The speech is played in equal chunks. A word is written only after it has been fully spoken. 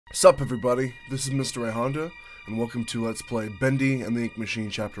Sup everybody, this is MrRayhonda, and welcome to Let's Play Bendy and the Ink Machine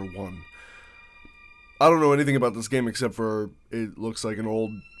Chapter 1. I don't know anything about this game except for it looks like an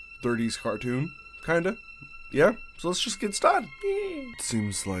old 30s cartoon, kinda. Yeah, so let's just get started. It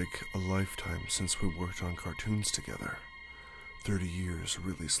seems like a lifetime since we worked on cartoons together. 30 years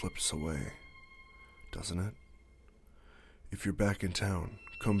really slips away, doesn't it? If you're back in town,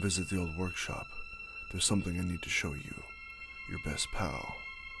 come visit the old workshop. There's something I need to show you. Your best pal,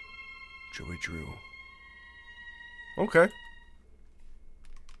 Joey Drew. Okay.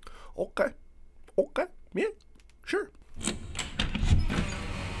 Yeah, sure.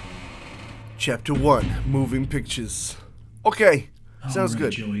 Chapter 1, Moving Pictures. Okay, sounds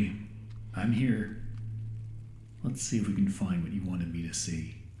good. Joey, I'm here. Let's see if we can find what you wanted me to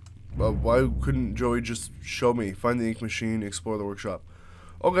see. Why couldn't Joey just show me? Find the ink machine, explore the workshop.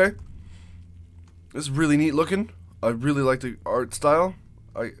 Okay. This is really neat looking. I really like the art style.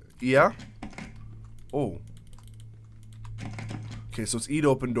 Yeah? Oh. Okay, so it's eat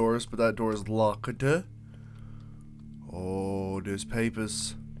open doors, but that door is locked. Oh, there's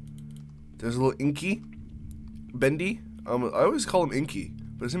papers. There's a little Inky. Bendy. I always call him Inky,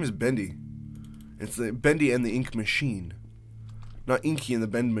 but his name is Bendy. It's the Bendy and the ink machine. Not Inky and the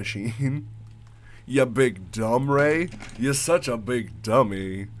bend machine. Ya big dumb Ray. You're such a big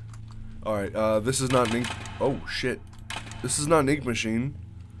dummy. Alright, this is not an ink... Oh, shit. This is not an ink machine.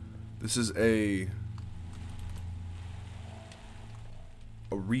 This is a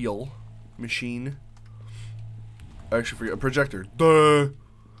real machine. I actually forget. A projector. Duh.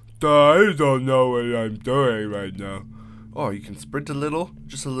 I don't know what I'm doing right now. Oh, you can sprint a little?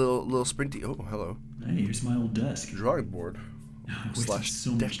 Just a little sprinty. Oh, hello. Hey, here's my old desk. Drawing board. I wasted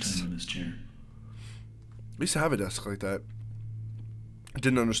so much time on this chair. I used to have a desk like that. I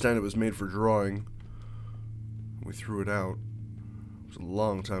didn't understand it was made for drawing. We threw it out. It was a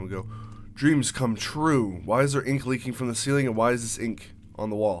long time ago. Dreams come true. Why is there ink leaking from the ceiling, and why is this ink on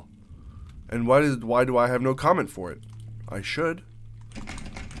the wall? And why do I have no comment for it? I should.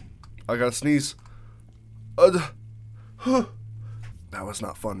 I gotta sneeze. That was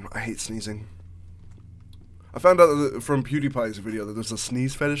not fun. I hate sneezing. I found out from PewDiePie's video that there's a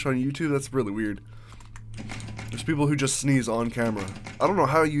sneeze fetish on YouTube. That's really weird. There's people who just sneeze on camera. I don't know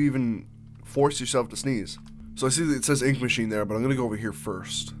how you even force yourself to sneeze. So I see that it says ink machine there, but I'm gonna go over here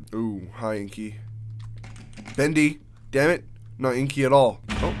first. Ooh, hi Inky. Bendy, damn it, not Inky at all.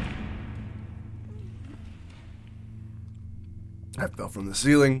 Oh. That fell from the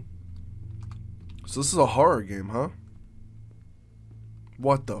ceiling. So this is a horror game, huh?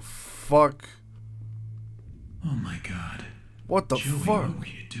 What the fuck? Oh my god. What the Joey, fuck? what were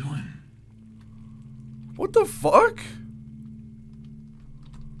you doing? What the fuck?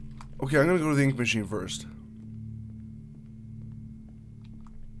 Okay, I'm gonna go to the ink machine first.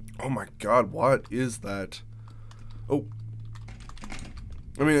 Oh my god, what is that? Oh.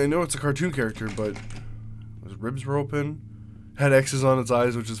 I mean, I know it's a cartoon character, but his ribs were open. Had X's on its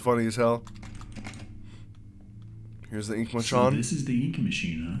eyes, which is funny as hell. Here's the ink machine. So this is the ink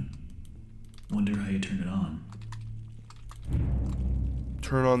machine, huh? Wonder how you turn it on.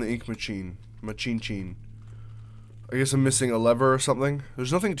 Turn on the ink machine. Machine. I guess I'm missing a lever or something.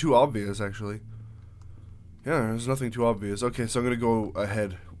 There's nothing too obvious, actually. Yeah, there's nothing too obvious. Okay, so I'm gonna go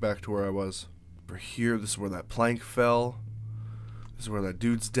ahead, back to where I was. Over here, this is where that plank fell. This is where that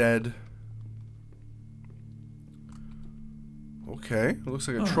dude's dead. Okay, it looks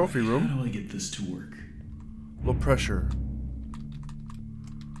like a trophy room. How do I get this to work? Low pressure.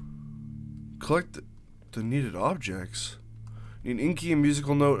 Collect the needed objects. Need an inky, a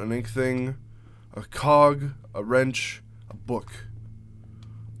musical note, an ink thing, a cog, a wrench, a book.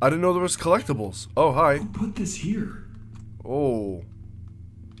 I didn't know there was collectibles. Oh, hi. Who put this here? Oh.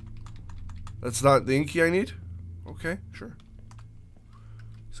 That's not the inky I need? Okay, sure.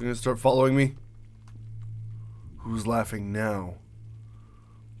 So you're gonna start following me? Who's laughing now?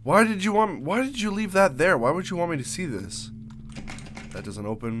 Why did you leave that there? Why would you want me to see this? That doesn't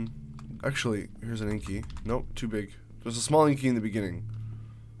open. Actually, here's an inky. Nope, too big. There's a small inky in the beginning.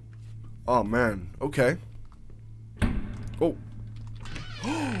 Oh man, okay. Oh.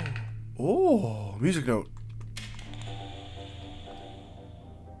 Oh, music note.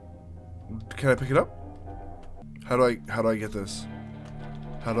 Can I pick it up? How do I get this?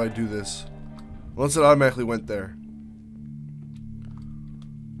 How do I do this? Once it automatically went there.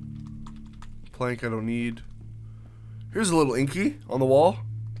 Plank I don't need. Here's a little inky on the wall.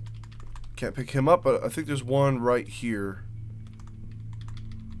 Can't pick him up, but I think there's one right here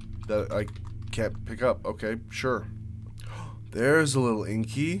that I can't pick up. Okay, sure. There's a little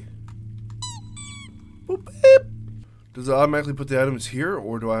inky. Boop, beep. Does it automatically put the items here,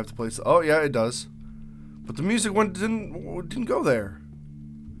 or do I have to place? Oh yeah, it does. But the music one didn't go there.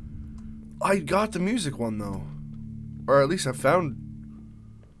 I got the music one though, or at least I found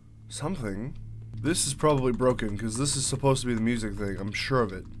something. This is probably broken because this is supposed to be the music thing. I'm sure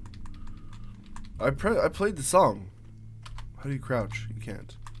of it. I played the song. How do you crouch? You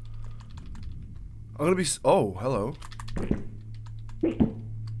can't. I'm gonna be. Oh, hello.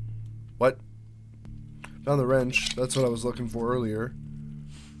 What? Found the wrench. That's what I was looking for earlier.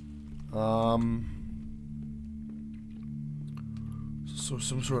 So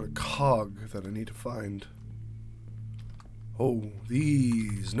some sort of cog that I need to find. Oh,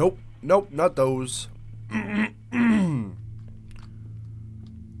 these. Nope. Nope, not those.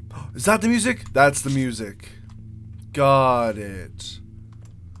 Is that the music? That's the music. Got it.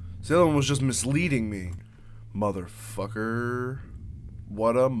 So the other one was just misleading me. Motherfucker.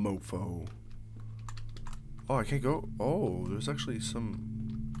 What a mofo. Oh, I can't go. Oh, there's actually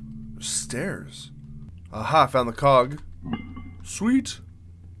some stairs. Aha, found the cog. Sweet.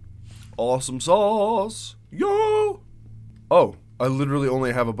 Awesome sauce. Yo. Oh, I literally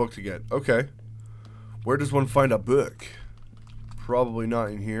only have a book to get. Okay. Where does one find a book? Probably not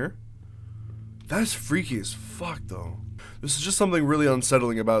in here. That's freaky as fuck, though. This is just something really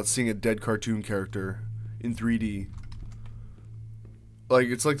unsettling about seeing a dead cartoon character in 3D. Like,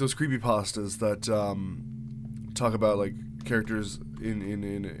 it's like those creepypastas that talk about like characters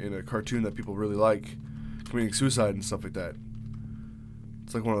in a cartoon that people really like committing suicide and stuff like that.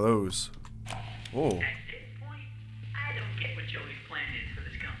 It's like one of those. Oh. At this point, I don't get what Joey's plan is for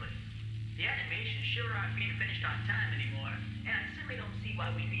this company. The animations sure aren't being finished on time anymore, and I certainly don't see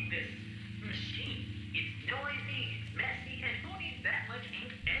why we need this machine. It's noisy, it's messy, and who needs that much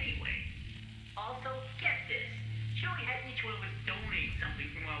ink anyway? Also, get this. Joey had each one of us donate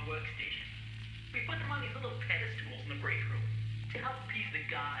something from our workstation. We put them on these little pedestals in the break room to help appease the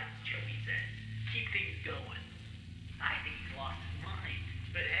gods, Joey says. Keep things going. I think he's lost his mind.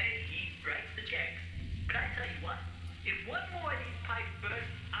 But hey, he writes the checks. But I tell you what, if one more of these pipes burst,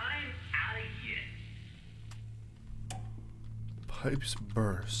 I'm out of here. Pipes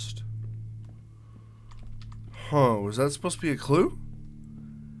burst. Huh, was that supposed to be a clue?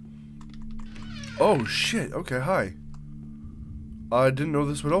 Oh shit, okay, hi. I didn't know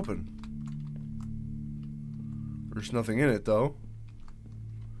this would open. There's nothing in it though.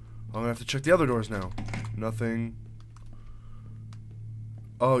 I'm gonna have to check the other doors now. Nothing.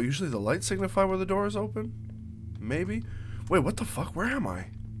 Oh, usually the lights signify where the door is open? Maybe? Wait, what the fuck? Where am I?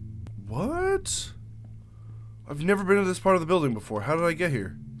 What? I've never been to this part of the building before. How did I get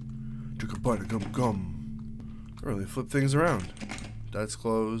here? Took a bite of gum. I really flip things around. That's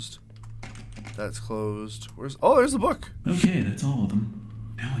closed. That's closed. Where's... Oh, there's the book. Okay, that's all of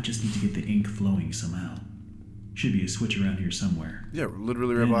them. Now I just need to get the ink flowing somehow. Should be a switch around here somewhere. Yeah,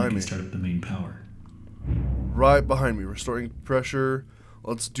 literally right And I behind can me. start up the main power. Right behind me. Restoring pressure.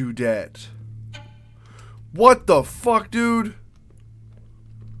 Let's do that. What the fuck, dude?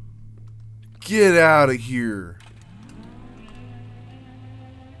 Get out of here.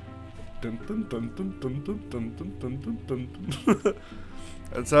 Dun, dun, dun, dun, dun, dun, dun, dun, dun, dun, dun.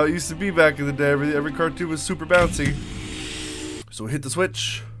 That's how it used to be back in the day. Every cartoon was super bouncy. So hit the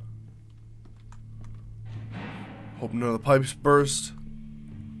switch. Hope none of the pipes burst.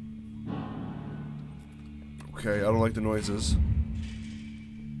 Okay, I don't like the noises.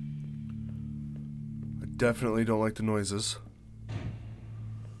 I definitely don't like the noises.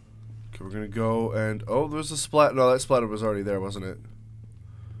 Okay, we're gonna go and... Oh, there's a splat. No, that splatter was already there, wasn't it?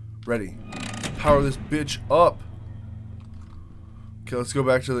 Ready. Let's power this bitch up. Okay, let's go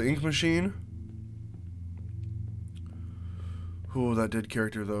back to the ink machine. Ooh, that dead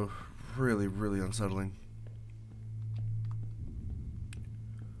character, though. Really, really unsettling.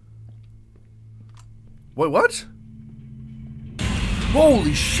 Wait, what?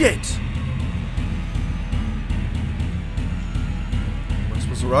 Holy shit! Am I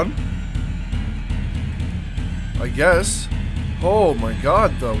supposed to run? I guess. Oh my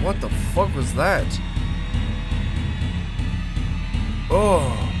god, though. What the fuck was that?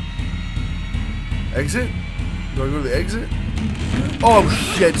 Oh. Exit? Do I go to the exit? Oh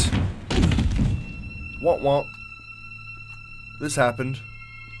shit! Womp womp. This happened.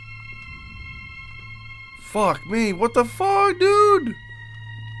 Fuck me, what the fuck, dude?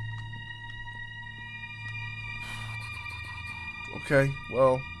 Okay,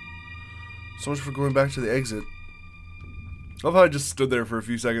 well. So much for going back to the exit. I love how I just stood there for a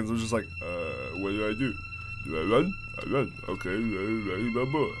few seconds. I was just like, what do I do? Do I run? I run. Okay, ready, my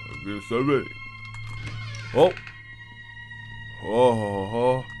boy. I'm gonna start ready. Oh.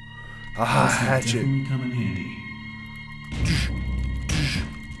 Oh. Ah, hatchet. Definitely come in handy.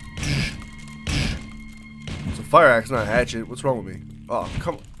 fire axe, not a hatchet. What's wrong with me? Oh,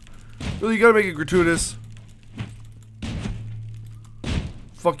 come on. Really, you gotta make it gratuitous.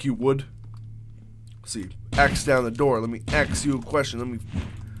 Fuck you, wood. Let's see. Axe down the door. Let me axe you a question.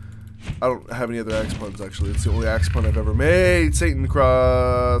 I don't have any other axe puns, actually. It's the only axe pun I've ever made. Satan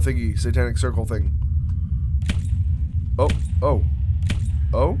thingy. Satanic circle thing. Oh. Oh.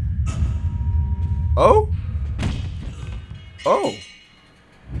 Oh. Oh. Oh.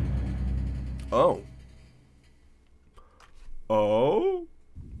 Oh. Oh.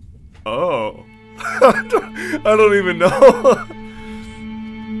 Oh. I don't even know.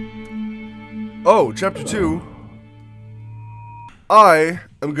 Oh, chapter 2. I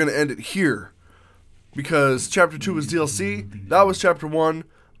am going to end it here. Because chapter 2 was DLC. That was chapter 1.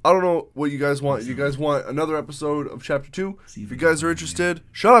 I don't know what you guys want. You guys want another episode of chapter 2? If you guys are interested,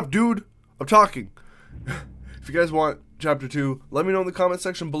 shut up, dude. I'm talking. If you guys want chapter 2, let me know in the comment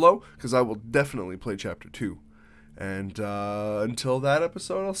section below, because I will definitely play chapter 2. And until that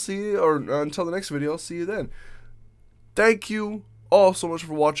episode, I'll see you, or until the next video, I'll see you then. Thank you all so much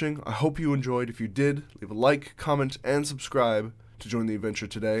for watching. I hope you enjoyed. If you did, leave a like, comment, and subscribe to join the adventure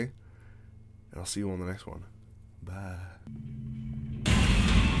today. And I'll see you on the next one. Bye.